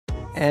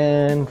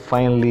And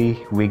finally,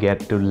 we get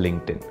to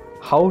LinkedIn.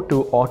 How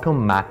to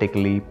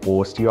automatically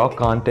post your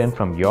content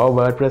from your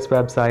WordPress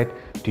website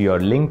to your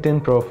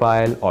LinkedIn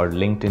profile or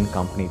LinkedIn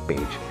company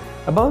page.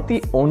 About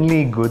the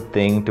only good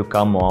thing to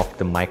come off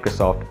the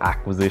Microsoft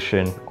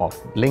acquisition of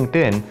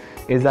LinkedIn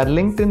is that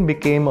LinkedIn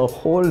became a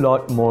whole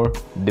lot more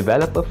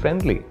developer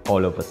friendly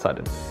all of a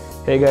sudden.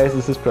 Hey guys,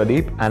 this is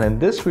Pradeep, and in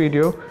this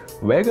video,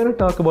 we're going to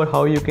talk about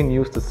how you can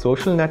use the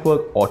social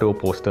network auto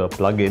poster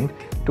plugin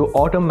to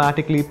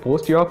automatically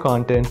post your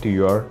content to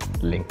your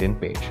LinkedIn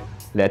page.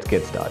 Let's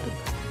get started.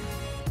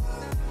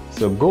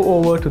 So go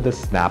over to the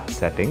Snap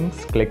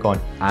settings, click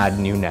on Add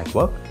New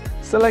Network,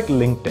 select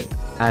LinkedIn,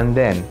 and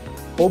then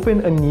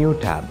open a new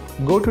tab.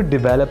 Go to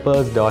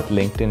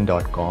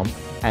developers.linkedin.com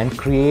and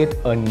create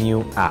a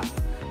new app.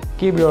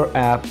 Give your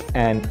app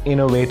an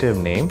innovative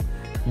name.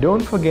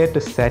 Don't forget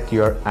to set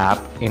your app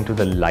into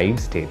the live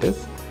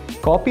status.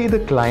 Copy the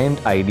client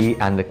ID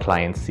and the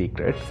client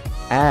secret,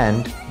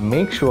 and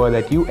make sure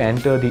that you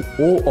enter the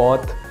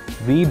OAuth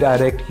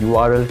redirect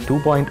URL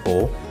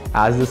 2.0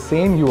 as the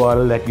same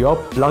URL that your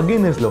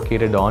plugin is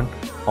located on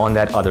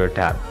that other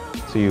tab.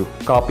 So you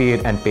copy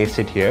it and paste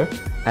it here,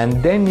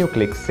 and then you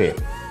click Save.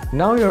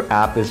 Now your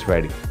app is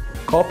ready.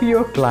 Copy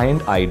your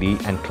client ID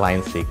and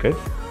client secret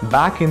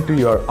back into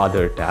your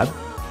other tab,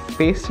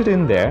 paste it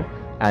in there,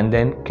 and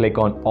then click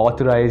on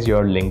Authorize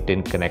your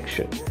LinkedIn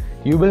connection.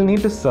 You will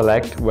need to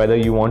select whether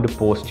you want to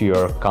post to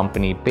your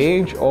company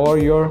page or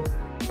your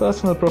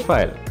personal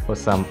profile for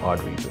some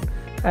odd reason.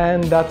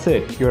 And that's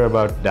it, you're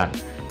about done.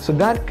 So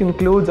that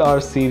concludes our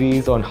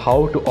series on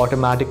how to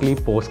automatically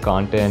post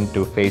content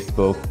to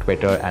Facebook,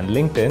 Twitter, and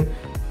LinkedIn,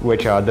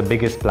 which are the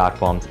biggest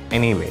platforms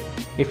anyway.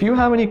 If you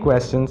have any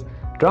questions,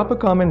 drop a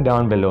comment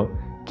down below,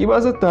 give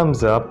us a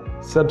thumbs up,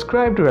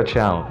 subscribe to our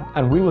channel,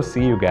 and we will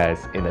see you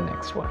guys in the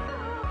next one.